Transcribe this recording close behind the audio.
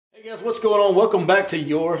Hey guys, what's going on? Welcome back to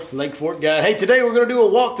your Lake Fork Guide. Hey, today we're going to do a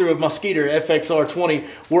walkthrough of my Skeeter FXR20.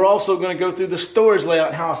 We're also going to go through the storage layout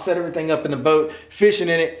and how I set everything up in the boat, fishing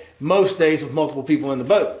in it most days with multiple people in the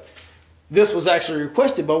boat. This was actually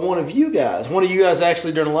requested by one of you guys. One of you guys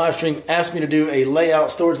actually during the live stream asked me to do a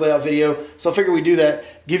storage layout video. So I figured we'd do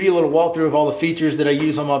that, give you a little walkthrough of all the features that I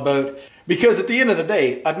use on my boat. Because at the end of the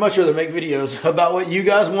day, I'd much rather make videos about what you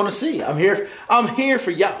guys want to see. I'm here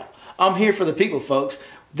for y'all. I'm here for the people, folks.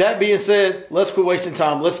 That being said, let's quit wasting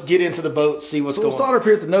time. Let's get into the boat, see what's going on. We'll start up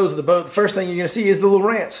here at the nose of the boat. The first thing you're going to see is the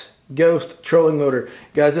Lowrance Ghost trolling motor.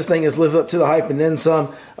 Guys, this thing has lived up to the hype and then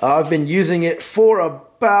some. I've been using it for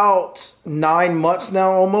about 9 months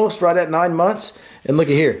now, almost, right at 9 months. And look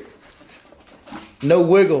at here. No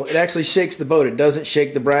wiggle. It actually shakes the boat. It doesn't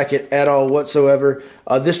shake the bracket at all whatsoever.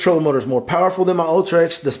 This trolling motor is more powerful than my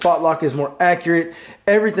Ultrex. The spot lock is more accurate.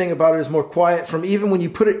 Everything about it is more quiet. From even when you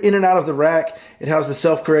put it in and out of the rack, it has the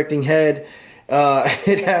self-correcting head.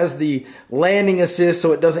 It has the landing assist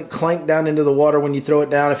so it doesn't clank down into the water when you throw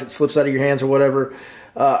it down if it slips out of your hands or whatever.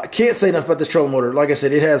 I can't say enough about this trolling motor. Like I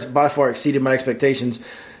said, it has by far exceeded my expectations.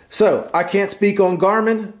 So, I can't speak on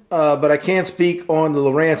Garmin, but I can speak on the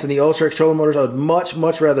Lowrance and the Ultrex trolling motors. I would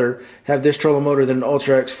much rather have this trolling motor than an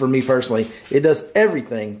Ultrex for me personally. It does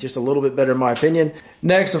everything just a little bit better in my opinion.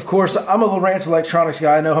 Next, of course, I'm a Lowrance electronics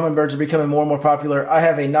guy. I know hummingbirds are becoming more and more popular. I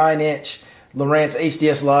have a 9-inch Lowrance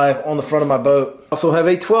HDS Live on the front of my boat. I also have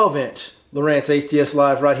a 12-inch Lowrance HDS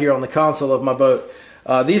Live right here on the console of my boat.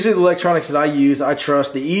 These are the electronics that I use. I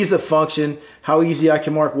trust the ease of function, how easy I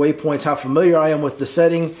can mark waypoints, how familiar I am with the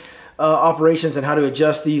setting operations and how to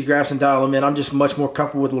adjust these graphs and dial them in. I'm just much more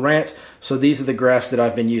comfortable with Lowrance, so these are the graphs that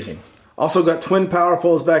I've been using. Also got twin power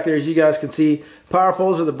poles back there, as you guys can see. Power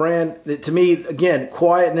poles are the brand that, to me, again,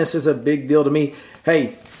 quietness is a big deal to me.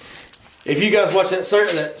 Hey, if you guys watch that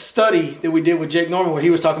study that we did with Jake Norman where he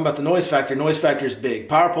was talking about the noise factor is big.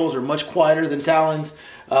 Power poles are much quieter than Talons.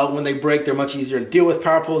 When they break, they're much easier to deal with.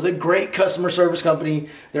 Power poles, they're a great customer service company.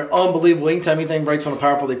 They're unbelievable. Anytime anything breaks on a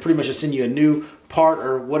power pole, they pretty much just send you a new part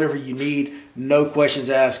or whatever you need. No questions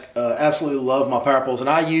asked. Absolutely love my power poles. And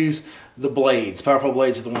I use the blades. Power pole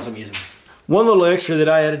blades are the ones I'm using. One little extra that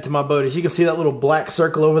I added to my boat is you can see that little black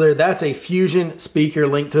circle over there. That's a Fusion speaker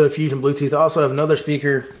linked to a Fusion Bluetooth. I also have another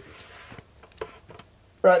speaker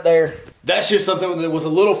right there. That's just something that was a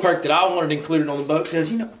little perk that I wanted included on the boat because,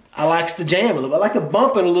 you know, I like to jam a little bit. I like to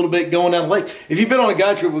bump it a little bit going down the lake. If you've been on a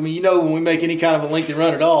guide trip with me, you know when we make any kind of a lengthy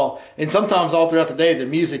run at all, and sometimes all throughout the day, the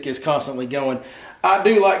music is constantly going. I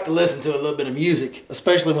do like to listen to a little bit of music,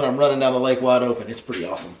 especially when I'm running down the lake wide open. It's pretty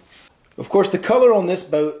awesome. Of course, the color on this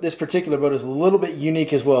boat, this particular boat, is a little bit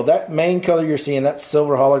unique as well. That main color you're seeing, that's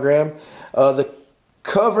silver hologram. The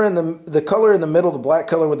color in the middle, the black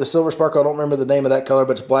color with the silver sparkle, I don't remember the name of that color,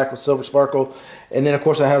 but it's black with silver sparkle. And then, of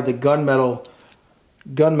course, I have the gunmetal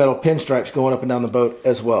pinstripes going up and down the boat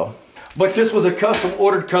as well. But this was a custom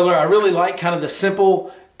ordered color. I really like kind of the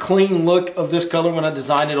simple, clean look of this color when I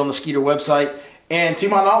designed it on the Skeeter website. And to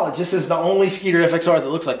my knowledge, this is the only Skeeter FXR that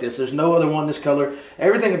looks like this. There's no other one this color.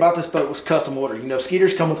 Everything about this boat was custom ordered. You know,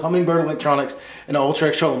 Skeeters come with Hummingbird electronics and an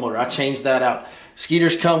Ultrex trolling motor. I changed that out.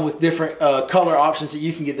 Skeeters come with different color options that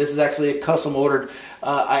you can get. This is actually a custom ordered.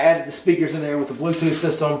 I added the speakers in there with the Bluetooth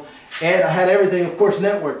system, and I had everything, of course,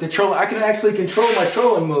 networked. I can actually control my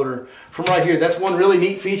trolling motor from right here. That's one really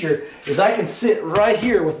neat feature, is I can sit right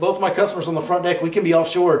here with both my customers on the front deck. We can be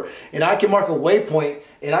offshore, and I can mark a waypoint,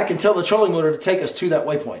 and I can tell the trolling motor to take us to that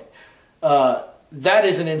waypoint. That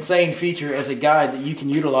is an insane feature as a guide that you can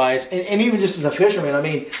utilize, and even just as a fisherman. I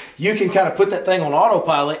mean, you can kind of put that thing on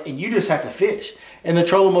autopilot, and you just have to fish. And the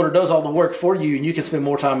trolling motor does all the work for you, and you can spend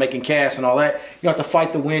more time making casts and all that. You don't have to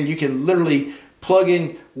fight the wind. You can literally plug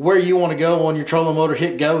in where you want to go on your trolling motor,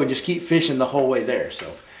 hit go, and just keep fishing the whole way there.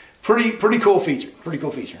 So, pretty cool feature. Pretty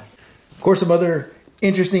cool feature. Of course, some other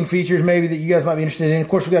interesting features maybe that you guys might be interested in. Of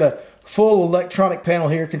course, we've got a full electronic panel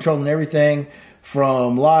here controlling everything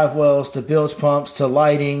from live wells to bilge pumps to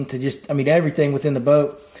lighting to just, I mean, everything within the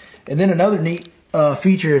boat. And then another neat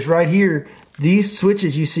feature is right here. These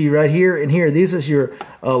switches you see right here and here, this is your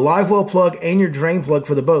live well plug and your drain plug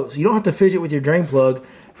for the boat. So you don't have to fidget with your drain plug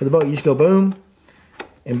for the boat. You just go boom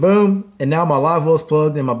and boom. And now my live well is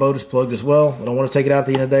plugged and my boat is plugged as well. I don't want to take it out at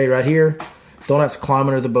the end of the day right here. Don't have to climb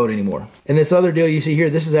under the boat anymore. And this other deal you see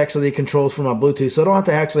here, this is actually the controls for my Bluetooth. So I don't have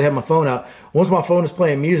to actually have my phone out. Once my phone is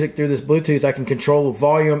playing music through this Bluetooth, I can control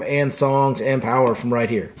volume and songs and power from right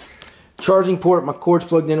here. Charging port, my cord's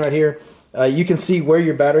plugged in right here. You can see where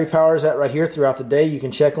your battery power is at right here throughout the day. You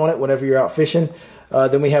can check on it whenever you're out fishing.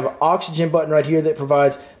 Then we have an oxygen button right here that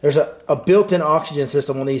provides, there's a built-in oxygen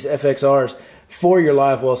system on these FXRs for your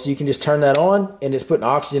live well. So you can just turn that on and it's putting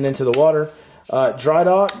oxygen into the water. Dry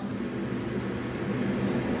dock,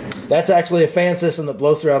 that's actually a fan system that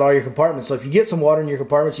blows throughout all your compartments. So if you get some water in your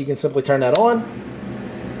compartments, you can simply turn that on,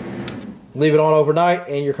 leave it on overnight,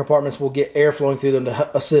 and your compartments will get air flowing through them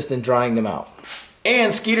to assist in drying them out.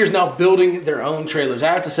 And Skeeter's now building their own trailers.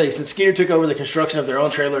 I have to say, since Skeeter took over the construction of their own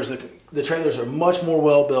trailers, the trailers are much more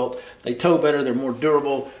well built. They tow better, they're more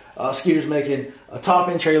durable. Skeeter's making a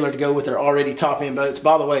top-end trailer to go with their already top-end boats.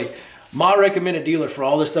 By the way, my recommended dealer for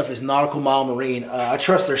all this stuff is Nautical Mile Marine. I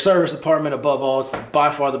trust their service department above all. It's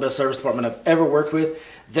by far the best service department I've ever worked with.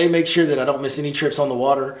 They make sure that I don't miss any trips on the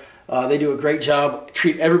water. They do a great job.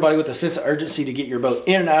 Treat everybody with a sense of urgency to get your boat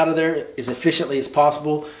in and out of there as efficiently as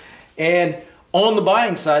possible. And on the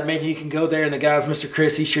buying side, maybe you can go there, and the guy's Mr.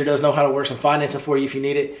 Chris. He sure does know how to work some financing for you if you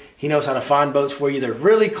need it. He knows how to find boats for you. They're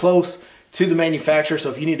really close to the manufacturer, so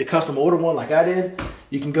if you need to custom order one like I did,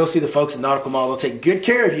 you can go see the folks at Nautical Mile. They'll take good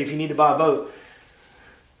care of you if you need to buy a boat.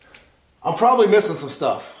 I'm probably missing some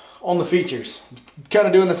stuff on the features. Kind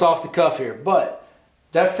of doing this off the cuff here, but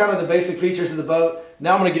that's kind of the basic features of the boat.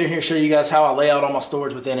 Now I'm going to get in here and show you guys how I lay out all my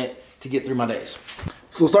storage within it to get through my days.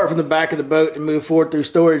 So we'll start from the back of the boat and move forward through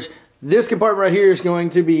storage. This compartment right here is going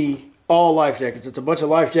to be all life jackets. It's a bunch of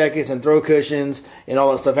life jackets and throw cushions and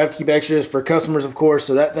all that stuff. I have to keep extras for customers, of course,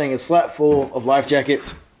 so that thing is slap full of life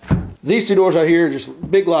jackets. These two doors right here are just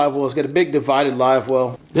big live well. It's got a big divided live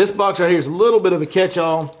well. This box right here is a little bit of a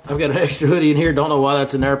catch-all. I've got an extra hoodie in here. Don't know why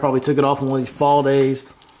that's in there. Probably took it off on one of these fall days.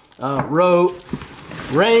 Rope,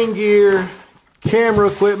 rain gear, camera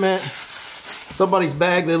equipment, somebody's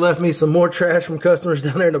bag. They left me some more trash from customers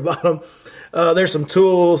down there in the bottom. There's some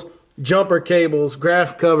tools, jumper cables,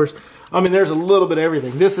 graph covers. I mean, there's a little bit of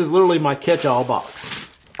everything. This is literally my catch-all box.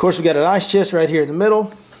 Of course, we got an ice chest right here in the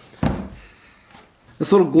middle.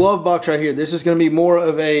 This little glove box right here, this is going to be more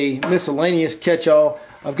of a miscellaneous catch-all.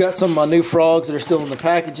 I've got some of my new frogs that are still in the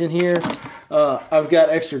package in here. I've got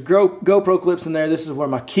extra GoPro clips in there. This is where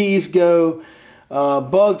my keys go.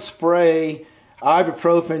 Bug spray,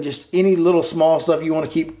 ibuprofen, just any little small stuff you want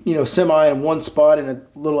to keep, you know, semi in one spot in a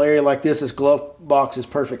little area like this. This glove box is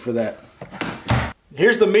perfect for that.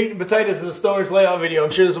 Here's the meat and potatoes of the storage layout video.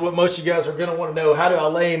 I'm sure this is what most of you guys are going to want to know. How do I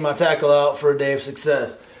lay my tackle out for a day of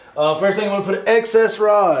success? First thing, I'm going to put excess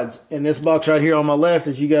rods in this box right here on my left,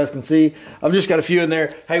 as you guys can see. I've just got a few in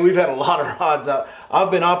there. Hey, we've had a lot of rods out.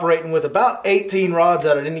 I've been operating with about 18 rods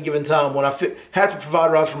out at any given time when I have to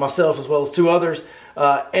provide rods for myself as well as two others.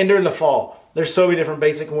 And during the fall, there's so many different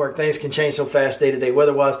baits that can work. Things can change so fast day to day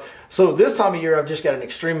weather-wise. So this time of year, I've just got an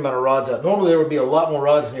extreme amount of rods out. Normally, there would be a lot more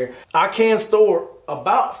rods in here. I can store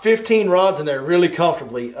about 15 rods in there really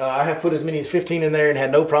comfortably. I have put as many as 15 in there and had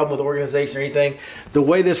no problem with organization or anything. The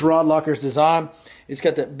way this rod locker is designed, it's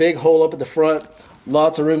got that big hole up at the front,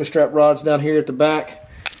 lots of room to strap rods down here at the back.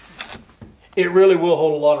 It really will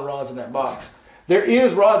hold a lot of rods in that box. There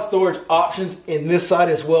is rod storage options in this side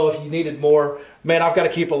as well if you needed more. Man, I've got to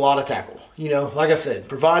keep a lot of tackle. You know, like I said,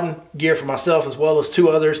 providing gear for myself as well as two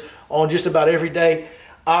others on just about every day,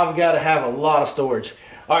 I've got to have a lot of storage.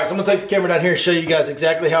 All right, so I'm going to take the camera down here and show you guys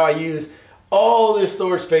exactly how I use all this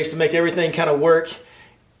storage space to make everything kind of work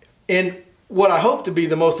in what I hope to be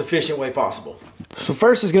the most efficient way possible. So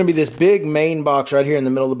first is going to be this big main box right here in the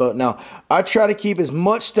middle of the boat. Now, I try to keep as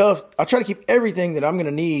much stuff, I try to keep everything that I'm going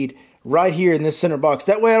to need right here in this center box.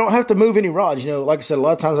 That way I don't have to move any rods. You know, like I said, a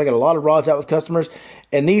lot of times I got a lot of rods out with customers,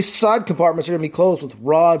 and these side compartments are going to be closed with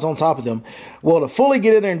rods on top of them. Well, to fully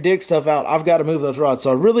get in there and dig stuff out, I've got to move those rods. So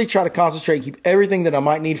I really try to concentrate and keep everything that I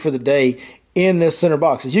might need for the day in this center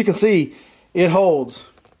box. As you can see, it holds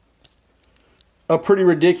a pretty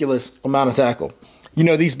ridiculous amount of tackle. You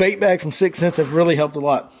know, these bait bags from 6 Cents have really helped a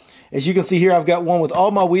lot. As you can see here, I've got one with all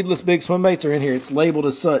my weedless big swim baits are in here. It's labeled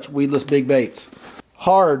as such, weedless big baits.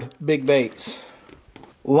 Hard big baits,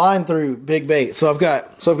 line through big bait. So I've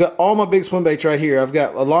got all my big swim baits right here. I've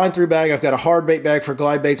got a line through bag, I've got a hard bait bag for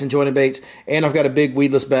glide baits and jointed baits, and I've got a big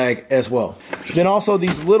weedless bag as well. Then also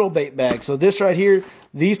these little bait bags. So this right here,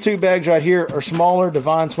 these two bags right here are smaller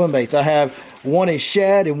Divine swim baits. I have one is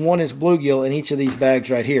shad and one is bluegill in each of these bags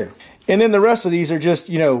right here. And then the rest of these are just,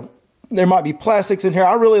 you know, there might be plastics in here.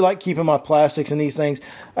 I really like keeping my plastics in these things.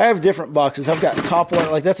 I have different boxes. I've got top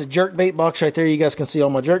one, like that's a jerk bait box right there. You guys can see all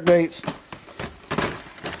my jerk baits.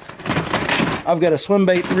 I've got a swim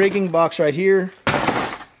bait rigging box right here.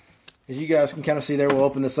 As you guys can kind of see there, we'll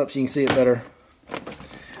open this up so you can see it better.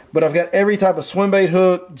 But I've got every type of swim bait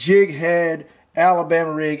hook, jig head,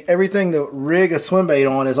 Alabama rig, everything to rig a swim bait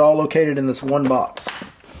on is all located in this one box.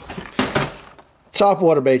 Top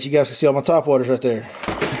water baits, you guys can see all my top waters right there.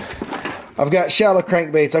 I've got shallow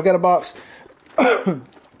crankbaits. I've got a box.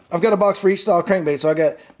 I've got a box for each style crankbait. So I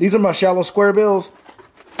got, these are my shallow square bills.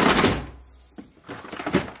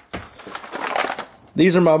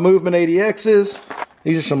 These are my movement 80X's.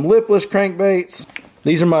 These are some lipless crankbaits.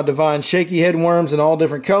 These are my divine shaky head worms in all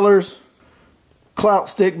different colors. Clout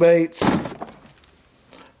stick baits.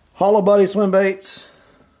 Hollow body swim baits.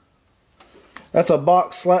 That's a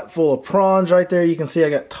box slap full of prawns right there. You can see I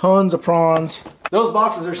got tons of prawns. Those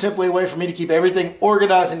boxes are simply a way for me to keep everything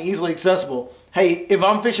organized and easily accessible. Hey, if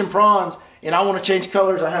I'm fishing prawns and I want to change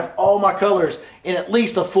colors, I have all my colors in at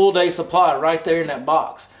least a full day supply right there in that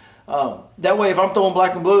box. That way, if I'm throwing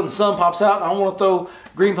black and blue and the sun pops out and I want to throw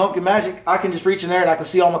green pumpkin magic, I can just reach in there and I can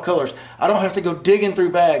see all my colors. I don't have to go digging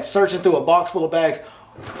through bags, searching through a box full of bags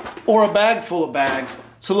or a bag full of bags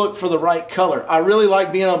to look for the right color. I really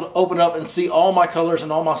like being able to open it up and see all my colors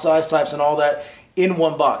and all my size types and all that in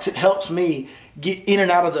one box. It helps me get in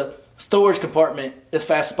and out of the storage compartment as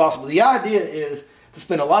fast as possible. The idea is to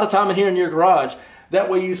spend a lot of time in here in your garage.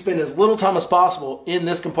 That way you spend as little time as possible in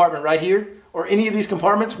this compartment right here or any of these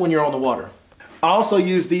compartments when you're on the water. I also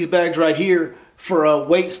use these bags right here for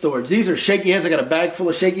weight storage. These are shaky heads. I got a bag full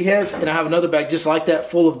of shaky heads and I have another bag just like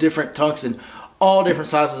that full of different tungsten, all different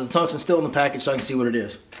sizes of tungsten still in the package so I can see what it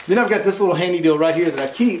is. Then I've got this little handy deal right here that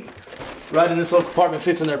I keep right in this little compartment,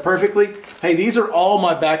 fits in there perfectly. Hey, these are all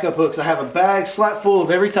my backup hooks. I have a bag slap full of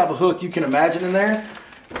every type of hook you can imagine in there.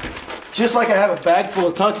 Just like I have a bag full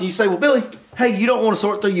of tungsten. You say, well, Billy, hey, you don't want to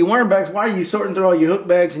sort through your worm bags. Why are you sorting through all your hook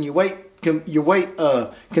bags and your weight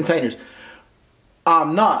containers?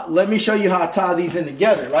 I'm not. Let me show you how I tie these in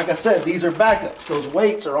together. Like I said, these are backups. Those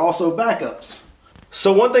weights are also backups.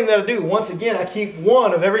 So one thing that I do, once again, I keep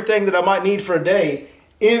one of everything that I might need for a day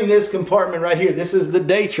in this compartment right here. This is the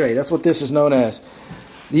day tray. That's what this is known as.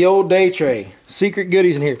 The old day tray. Secret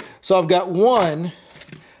goodies in here. So I've got one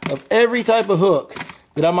of every type of hook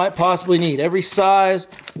that I might possibly need. Every size,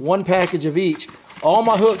 one package of each. All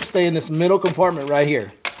my hooks stay in this middle compartment right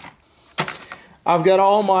here. I've got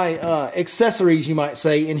all my accessories, you might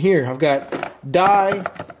say, in here. I've got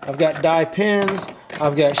dye pins,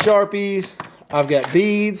 I've got Sharpies, I've got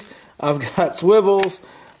beads, I've got swivels,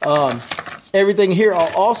 everything here.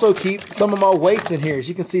 I'll also keep some of my weights in here, as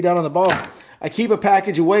you can see down on the bottom. I keep a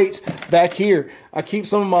package of weights back here. I keep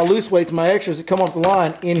some of my loose weights, my extras that come off the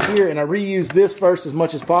line in here, and I reuse this first as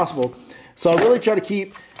much as possible. So I really try to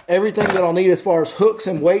keep everything that I'll need as far as hooks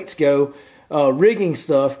and weights go, rigging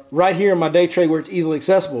stuff, right here in my day tray where it's easily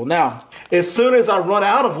accessible. Now, as soon as I run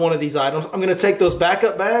out of one of these items, I'm going to take those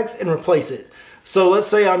backup bags and replace it. So let's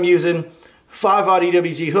say I'm using 5-aught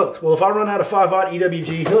EWG hooks. Well, if I run out of 5-aught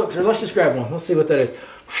EWG hooks, or let's just grab one. Let's see what that is.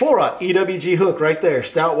 4-aught EWG hook right there.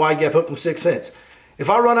 Stout wide gap hook from 6 cents. If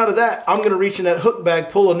I run out of that, I'm going to reach in that hook bag,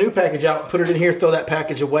 pull a new package out, put it in here, throw that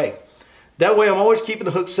package away. That way I'm always keeping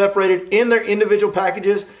the hooks separated in their individual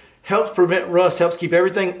packages. Helps prevent rust, helps keep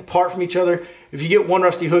everything apart from each other. If you get one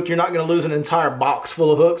rusty hook, you're not going to lose an entire box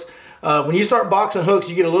full of hooks. When you start boxing hooks,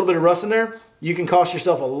 you get a little bit of rust in there. You can cost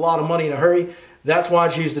yourself a lot of money in a hurry. That's why I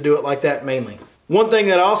choose to do it like that mainly. One thing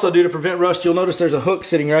that I also do to prevent rust, you'll notice there's a hook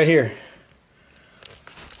sitting right here.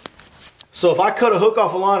 So if I cut a hook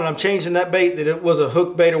off a line and I'm changing that bait, that it was a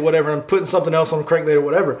hook bait or whatever, I'm putting something else on a crankbait or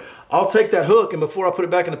whatever, I'll take that hook and before I put it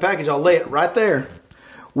back in the package, I'll lay it right there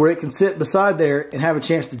where it can sit beside there and have a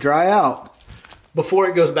chance to dry out before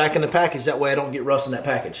it goes back in the package. That way I don't get rust in that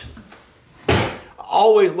package. I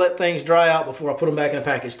always let things dry out before I put them back in the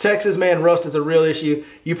package. Texas, man, rust is a real issue.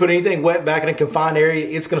 You put anything wet back in a confined area,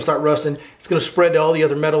 it's going to start rusting. It's going to spread to all the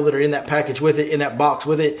other metal that are in that package with it, in that box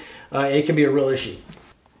with it. It can be a real issue.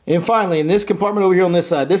 And finally, in this compartment over here on this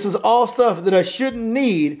side, this is all stuff that I shouldn't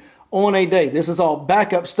need on a day. This is all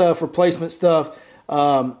backup stuff, replacement stuff,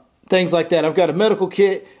 things like that. I've got a medical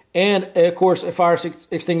kit and, of course, a fire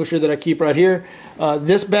extinguisher that I keep right here.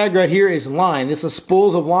 This bag right here is line. This is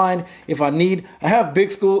spools of line if I need. I have big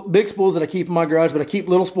spools that I keep in my garage, but I keep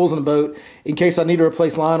little spools in the boat in case I need to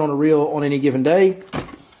replace line on a reel on any given day.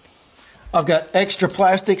 I've got extra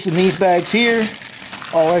plastics in these bags here.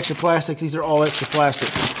 All extra plastics. These are all extra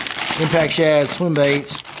plastics. Impact shads, swim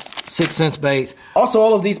baits, 6 cents baits. Also,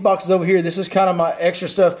 all of these boxes over here, this is kind of my extra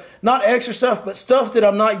stuff. Not extra stuff, but stuff that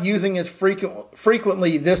I'm not using as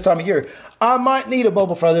frequently this time of year. I might need a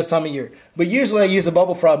bubble fry this time of year, but usually I use a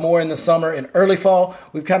bubble fry more in the summer and early fall.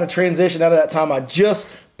 We've kind of transitioned out of that time. I just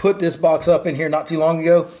put this box up in here not too long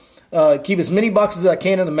ago. Keep as many boxes as I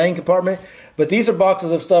can in the main compartment, but these are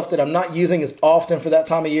boxes of stuff that I'm not using as often for that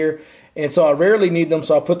time of year. and so I rarely need them,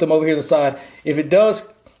 so I put them over here to the side. If it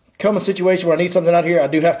does come a situation where I need something out here, I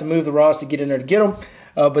do have to move the rods to get in there to get them,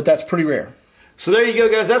 but that's pretty rare. So there you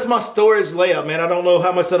go, guys. That's my storage layout, man. I don't know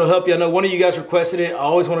how much that'll help you. I know one of you guys requested it. I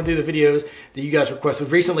always want to do the videos that you guys requested.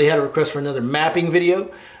 We've recently had a request for another mapping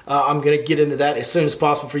video. I'm going to get into that as soon as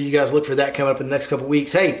possible for you guys. Look for that coming up in the next couple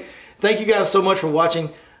weeks. Hey, thank you guys so much for watching.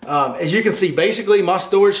 As you can see, basically my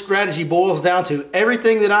storage strategy boils down to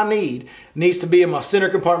everything that I need needs to be in my center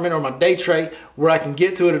compartment or my day tray where I can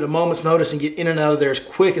get to it at a moment's notice and get in and out of there as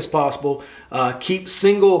quick as possible. Keep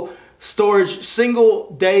single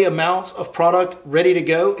day amounts of product ready to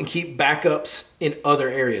go, and keep backups in other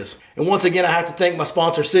areas. And once again, I have to thank my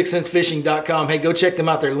sponsor, 6centsfishing.com. Hey, go check them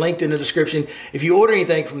out. They're linked in the description. If you order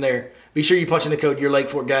anything from there, be sure you punch in the code Your Lake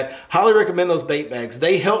Fork Guide. Highly recommend those bait bags.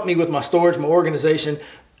 They help me with my storage, my organization.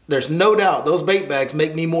 There's no doubt those bait bags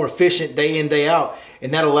make me more efficient day in, day out,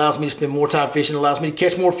 and that allows me to spend more time fishing, allows me to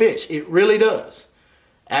catch more fish. It really does.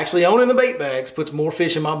 Actually, owning the bait bags puts more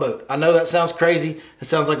fish in my boat. I know that sounds crazy. It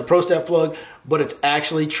sounds like a pro staff plug, but it's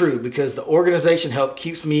actually true because the organization help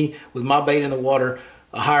keeps me with my bait in the water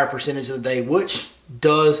a higher percentage of the day, which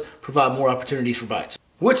does provide more opportunities for bites.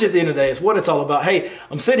 Which at the end of the day is what it's all about. Hey,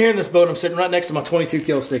 I'm sitting here in this boat. I'm sitting right next to my 22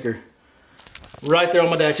 kill sticker. Right there on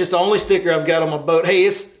my dash. It's the only sticker I've got on my boat. Hey,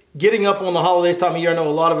 it's getting up on the holidays time of year. I know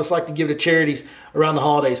a lot of us like to give to charities around the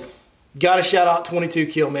holidays. Got to shout out 22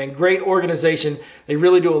 Kill, man. Great organization. They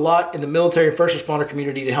really do a lot in the military and first responder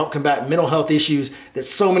community to help combat mental health issues that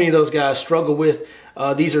so many of those guys struggle with.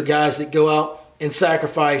 These are guys that go out and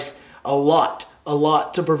sacrifice a lot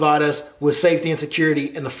to provide us with safety and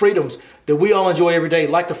security and the freedoms that we all enjoy every day,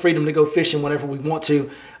 like the freedom to go fishing whenever we want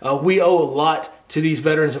to. We owe a lot to these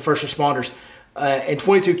veterans and first responders. And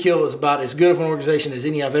 22 Kill is about as good of an organization as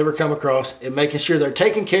any I've ever come across in making sure they're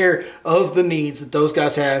taking care of the needs that those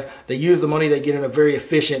guys have. They use the money they get in a very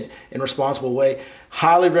efficient and responsible way.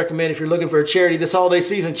 Highly recommend if you're looking for a charity this holiday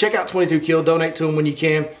season, check out 22 Kill. Donate to them when you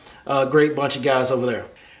can. Great bunch of guys over there.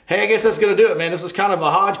 Hey, I guess that's going to do it, man. This was kind of a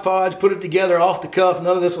hodgepodge, put it together off the cuff.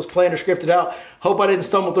 None of this was planned or scripted out. Hope I didn't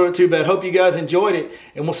stumble through it too bad. Hope you guys enjoyed it,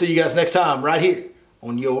 and we'll see you guys next time right here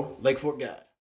on Your Lake Fork Guide.